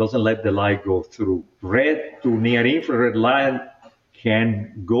and doesn't let the light go through. Red to near-infrared light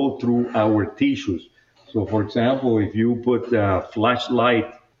can go through our tissues. So, for example, if you put a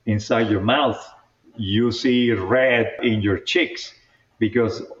flashlight inside your mouth, you see red in your cheeks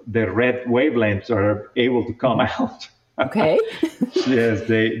because the red wavelengths are able to come out. Okay. Yes,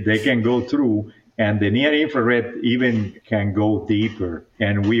 they can go through. And the near-infrared even can go deeper.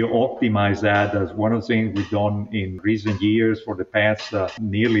 And we optimize that as one of the things we've done in recent years. For the past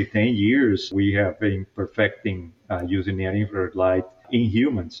nearly 10 years, we have been perfecting using near-infrared light in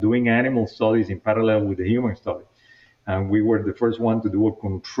humans, doing animal studies in parallel with the human study. And we were the first one to do a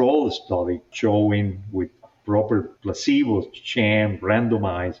control study showing with proper placebos, sham,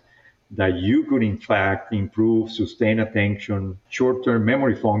 randomized, that you could in fact improve sustained attention, short-term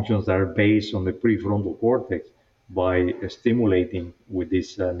memory functions that are based on the prefrontal cortex by stimulating with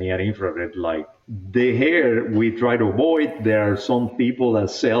this near-infrared light. The hair we try to avoid. There are some people that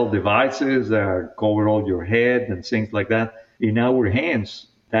sell devices that cover all your head and things like that. In our hands,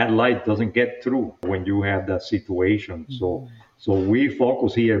 that light doesn't get through when you have that situation. So we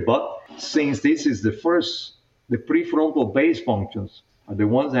focus here. But since this is the prefrontal base functions, the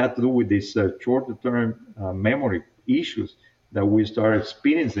ones that have to do with these shorter-term memory issues that we start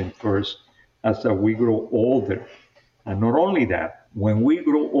experiencing first as we grow older. And not only that, when we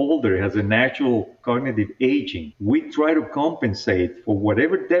grow older as a natural cognitive aging, we try to compensate for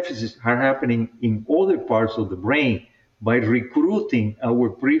whatever deficits are happening in other parts of the brain by recruiting our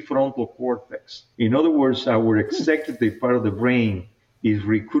prefrontal cortex. In other words, our executive part of the brain is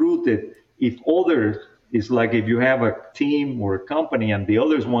recruited if others. It's like if you have a team or a company and the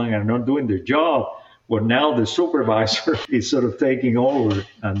others one are not doing their job, well, now the supervisor is sort of taking over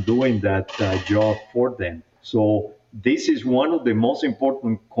and doing that job for them. So this is one of the most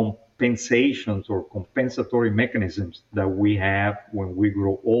important compensations or compensatory mechanisms that we have when we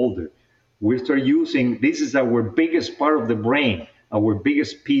grow older. We start using, this is our biggest part of the brain, our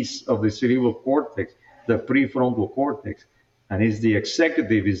biggest piece of the cerebral cortex, the prefrontal cortex. And it's the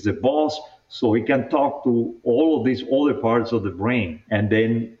executive, is the boss, so he can talk to all of these other parts of the brain. And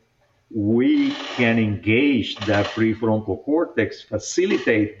then we can engage that prefrontal cortex,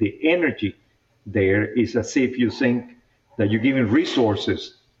 facilitate the energy there. Is as if you think that you're giving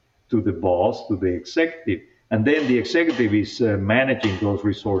resources to the boss, to the executive, and then the executive is managing those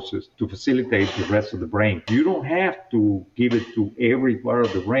resources to facilitate the rest of the brain. You don't have to give it to every part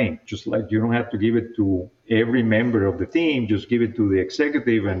of the brain, just like you don't have to give it to every member of the team. Just give it to the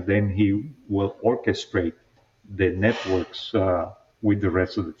executive, and then he will orchestrate the networks with the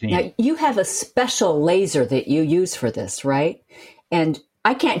rest of the team. Now, you have a special laser that you use for this, right? And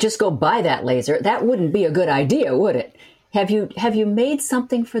I can't just go buy that laser. That wouldn't be a good idea, would it? Have you made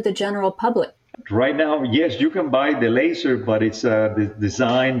something for the general public? Right now, yes, you can buy the laser, but it's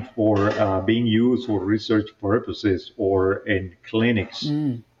designed for being used for research purposes or in clinics.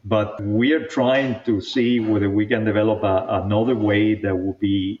 But we are trying to see whether we can develop another way that will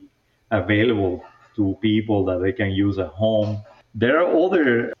be available to people that they can use at home. There are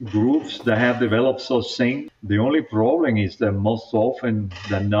other groups that have developed such things. The only problem is that most often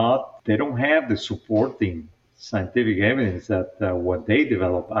than not, they don't have the supporting scientific evidence that what they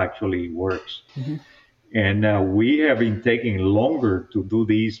develop actually works. Mm-hmm. And we have been taking longer to do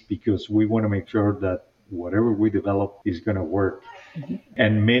this because we want to make sure that whatever we develop is going to work. Mm-hmm.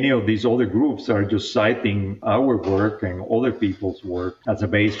 And many of these other groups are just citing our work and other people's work as a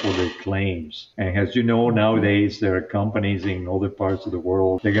base for their claims. And as you know, nowadays there are companies in other parts of the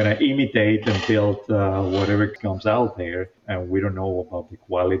world. They're going to imitate and build whatever comes out there. And we don't know about the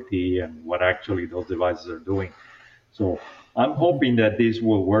quality and what actually those devices are doing. So I'm hoping that this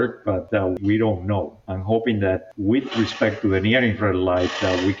will work, but we don't know. I'm hoping that with respect to the near-infrared light,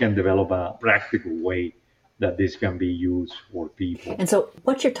 we can develop a practical way that this can be used for people. And so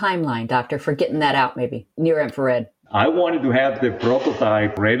what's your timeline, Doctor, for getting that out, maybe, near-infrared? I wanted to have the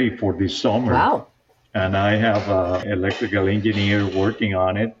prototype ready for this summer. Wow. And I have an electrical engineer working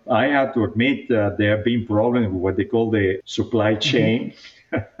on it. I have to admit there have been problems with what they call the supply chain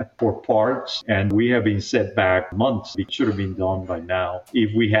for parts. And we have been set back months. It should have been done by now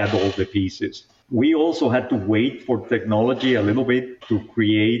if we had all the pieces. We also had to wait for technology a little bit to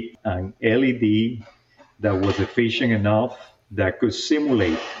create an LED that was efficient enough that could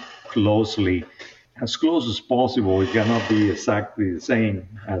simulate closely, as close as possible. It cannot be exactly the same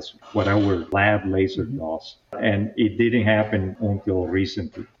as what our lab laser does. And it didn't happen until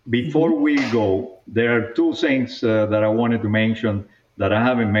recently. Before we go, there are two things that I wanted to mention that I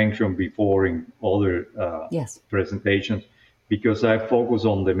haven't mentioned before in other presentations, because I focus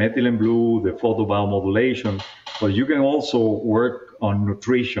on the methylene blue, the photobiomodulation, but you can also work on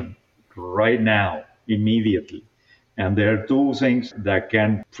nutrition right now, immediately. And there are two things that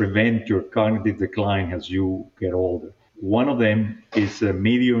can prevent your cognitive decline as you get older. One of them is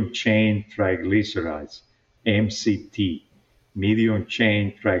medium chain triglycerides, MCT, medium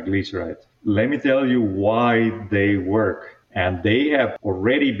chain triglycerides. Let me tell you why they work. And they have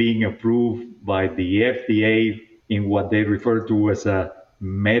already been approved by the FDA in what they refer to as a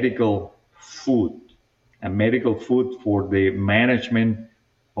medical food for the management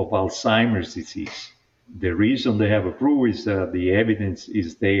of Alzheimer's disease. The reason they have approved is that the evidence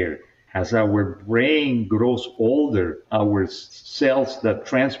is there. As our brain grows older, our cells that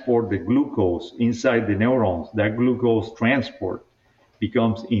transport the glucose inside the neurons, that glucose transport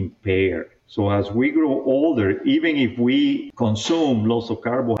becomes impaired. So as we grow older, even if we consume lots of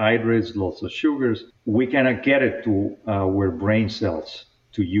carbohydrates, lots of sugars, we cannot get it to our brain cells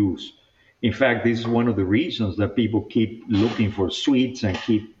to use. In fact, this is one of the reasons that people keep looking for sweets and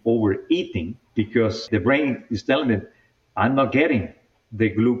keep overeating, because the brain is telling them, I'm not getting the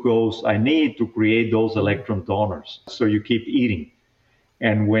glucose I need to create those electron donors. So you keep eating.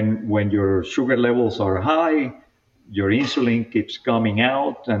 And when your sugar levels are high, your insulin keeps coming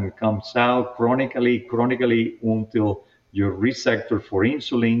out and comes out chronically until your receptor for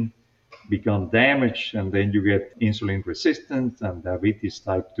insulin become damaged, and then you get insulin resistance and diabetes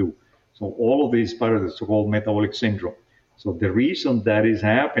type 2. So all of this is part of the so-called metabolic syndrome. So the reason that is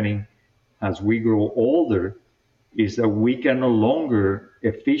happening as we grow older is that we can no longer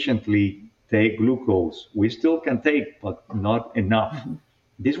efficiently take glucose. We still can take, but not enough. Mm-hmm.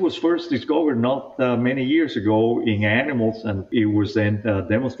 This was first discovered not many years ago in animals, and it was then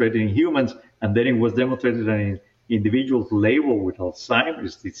demonstrated in humans, and then it was demonstrated in individuals labeled with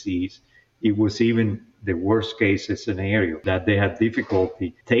Alzheimer's disease. It was even the worst case scenario, that they had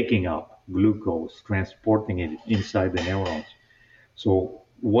difficulty taking up glucose, transporting it inside the neurons. So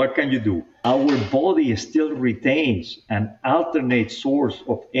what can you do? Our body still retains an alternate source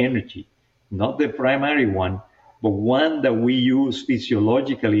of energy, not the primary one, but one that we use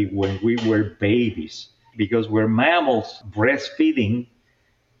physiologically when we were babies. Because we're mammals breastfeeding,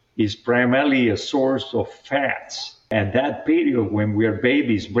 is primarily a source of fats. At that period, when we are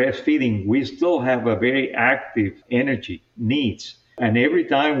babies breastfeeding, we still have a very active energy needs. And every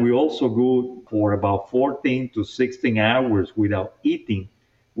time we also go for about 14 to 16 hours without eating,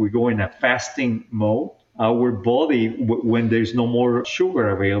 we go in a fasting mode. Our body, when there's no more sugar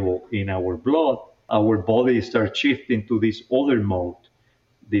available in our blood, our body starts shifting to this other mode,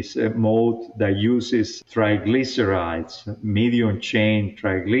 this mode that uses triglycerides, medium chain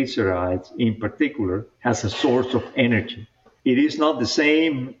triglycerides in particular, as a source of energy. It is not the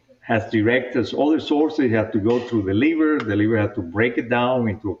same as direct as other sources. It has to go through the liver. The liver has to break it down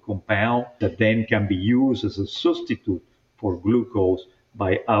into a compound that then can be used as a substitute for glucose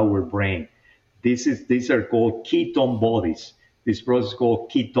by our brain. These are called ketone bodies. This process is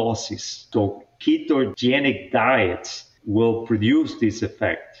called ketosis. So ketogenic diets will produce this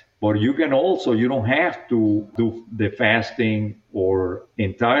effect. But you can also, you don't have to do the fasting or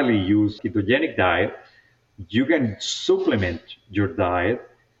entirely use ketogenic diet. You can supplement your diet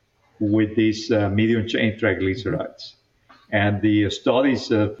with these medium chain triglycerides. And the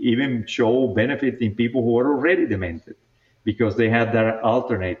studies even show benefit in people who are already demented because they have that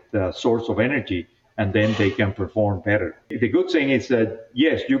alternate source of energy, and then they can perform better. The good thing is that,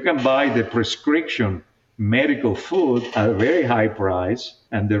 yes, you can buy the prescription medical food at a very high price.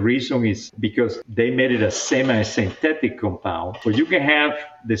 And the reason is because they made it a semi-synthetic compound. But you can have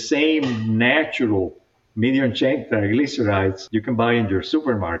the same natural medium chain triglycerides you can buy in your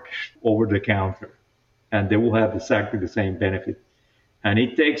supermarket over the counter, and they will have exactly the same benefit. And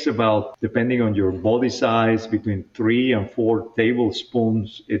it takes about, depending on your body size, between 3 and 4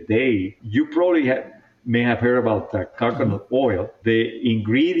 tablespoons a day. You probably may have heard about coconut oil. The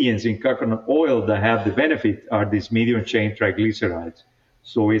ingredients in coconut oil that have the benefit are these medium chain triglycerides.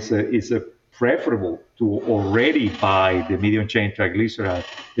 So it's a preferable to already buy the medium chain triglyceride.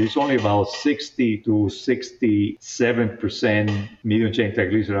 There's only about 60 to 67% medium chain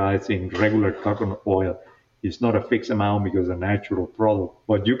triglycerides in regular coconut oil. It's not a fixed amount because it's a natural product.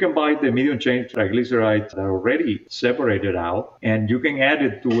 But you can buy the medium chain triglycerides that are already separated out, and you can add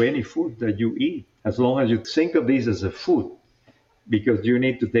it to any food that you eat, as long as you think of this as a food, because you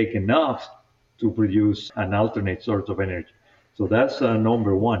need to take enough to produce an alternate source of energy. So that's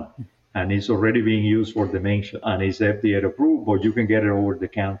number one. And it's already being used for dementia, and it's FDA approved, but you can get it over the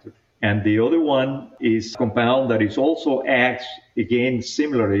counter. And the other one is a compound that is also acts, again,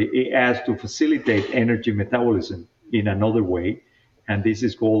 similarly, it acts to facilitate energy metabolism in another way. And this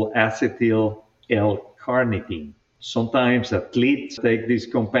is called acetyl L-carnitine. Sometimes athletes take this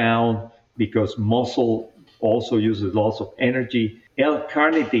compound because muscle also uses lots of energy.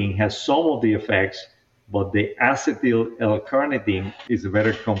 L-carnitine has some of the effects, but the acetyl L-carnitine is a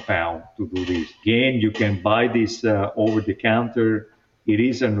better compound to do this. Again, you can buy this over the counter. It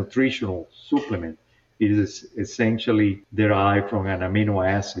is a nutritional supplement. It is essentially derived from an amino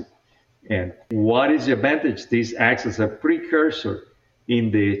acid. And what is the advantage? This acts as a precursor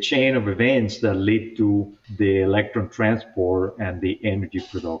in the chain of events that lead to the electron transport and the energy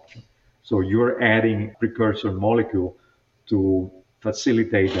production. So you're adding precursor molecule to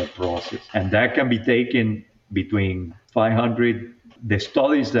facilitate that process. And that can be taken between 500. The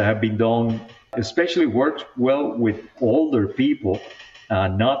studies that have been done especially works well with older people,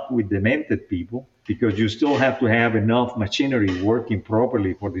 not with demented people, because you still have to have enough machinery working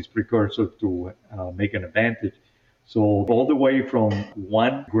properly for this precursor to make an advantage. So all the way from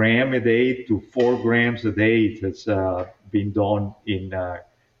 1 gram a day to 4 grams a day, it has been done in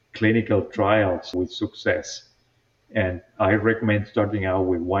clinical trials with success. And I recommend starting out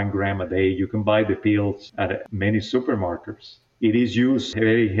with 1 gram a day. You can buy the pills at many supermarkets. It is used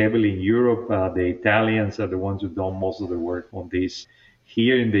very heavily in Europe. The Italians are the ones who've done most of the work on this.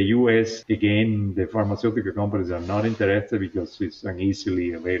 Here in the US, again, the pharmaceutical companies are not interested because it's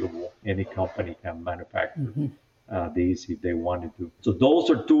uneasily available. Any company can manufacture these if they wanted to. So those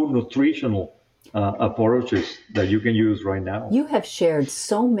are two nutritional approaches that you can use right now. You have shared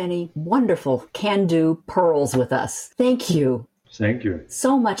so many wonderful can-do pearls with us. Thank you. Thank you.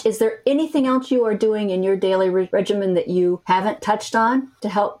 So much. Is there anything else you are doing in your daily regimen that you haven't touched on to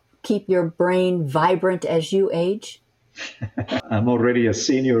help keep your brain vibrant as you age? I'm already a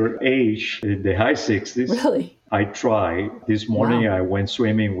senior age in the high 60s. Really? I try. This morning I went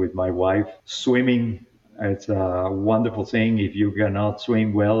swimming with my wife. Swimming, it's a wonderful thing. If you cannot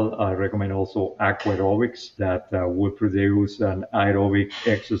swim well, I recommend also aqua aerobics that will produce an aerobic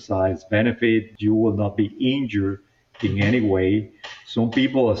exercise benefit. You will not be injured in any way. Some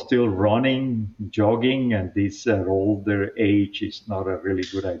people are still running, jogging, and this at older age is not a really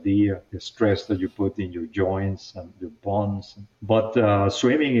good idea. The stress that you put in your joints and your bones. But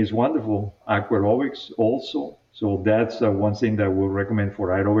swimming is wonderful. Aquarobics also. So that's one thing that I will recommend for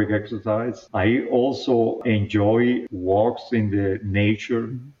aerobic exercise. I also enjoy walks in the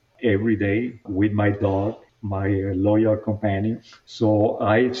nature every day with my dog, my loyal companion. So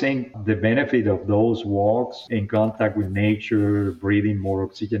I think the benefit of those walks in contact with nature, breathing more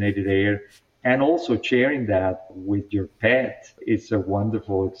oxygenated air, and also sharing that with your pet, it's a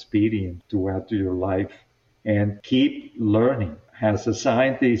wonderful experience to add to your life. And keep learning. As a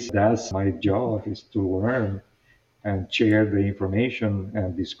scientist, that's my job, is to learn and share the information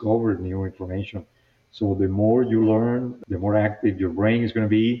and discover new information. So the more you learn, the more active your brain is going to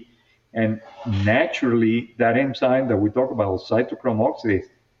be. And naturally, that enzyme that we talk about, cytochrome oxidase,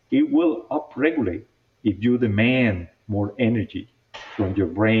 it will upregulate if you demand more energy from your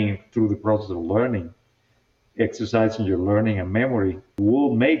brain through the process of learning. Exercising your learning and memory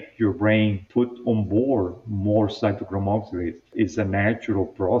will make your brain put on board more cytochrome oxidase. It's a natural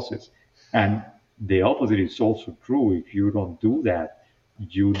process. And the opposite is also true. If you don't do that,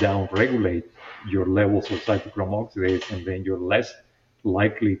 you downregulate your levels of cytochrome oxidase, and then you're less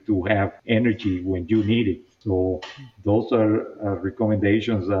likely to have energy when you need it. So those are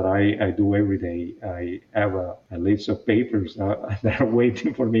recommendations that I do every day. I have a list of papers that are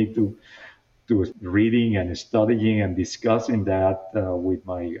waiting for me to reading and studying and discussing that with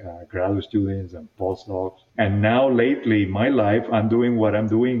my graduate students and postdocs. And now lately in my life, I'm doing what I'm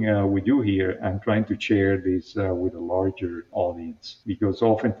doing with you here. I'm trying to share this with a larger audience, because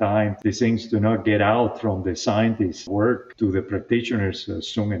oftentimes these things do not get out from the scientists' work to the practitioners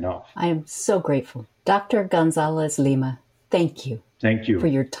soon enough. I am so grateful. Dr. Gonzalez-Lima, thank you. Thank you. For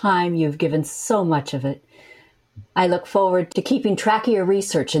your time. You've given so much of it. I look forward to keeping track of your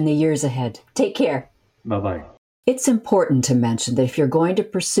research in the years ahead. Take care. Bye-bye. It's important to mention that if you're going to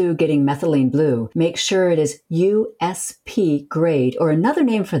pursue getting methylene blue, make sure it is USP grade, or another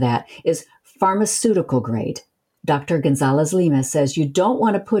name for that is pharmaceutical grade. Dr. Gonzalez-Lima says you don't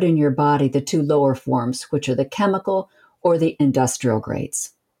want to put in your body the two lower forms, which are the chemical or the industrial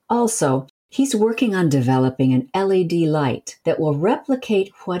grades. Also, he's working on developing an LED light that will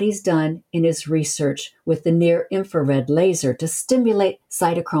replicate what he's done in his research with the near-infrared laser to stimulate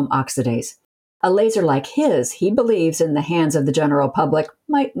cytochrome oxidase. A laser like his, he believes, in the hands of the general public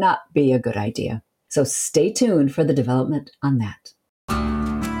might not be a good idea. So stay tuned for the development on that.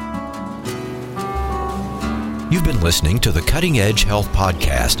 You've been listening to the Cutting Edge Health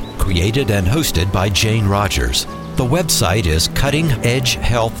Podcast, created and hosted by Jane Rogers. The website is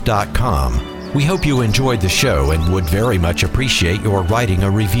cuttingedgehealth.com. We hope you enjoyed the show and would very much appreciate your writing a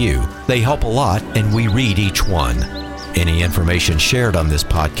review. They help a lot, and we read each one. Any information shared on this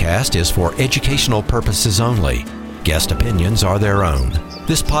podcast is for educational purposes only. Guest opinions are their own.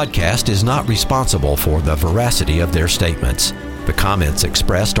 This podcast is not responsible for the veracity of their statements. The comments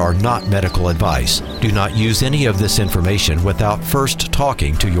expressed are not medical advice. Do not use any of this information without first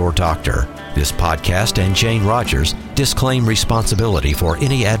talking to your doctor. This podcast and Jane Rogers disclaim responsibility for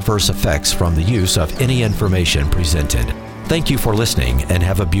any adverse effects from the use of any information presented. Thank you for listening and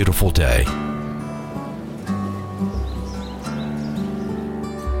have a beautiful day.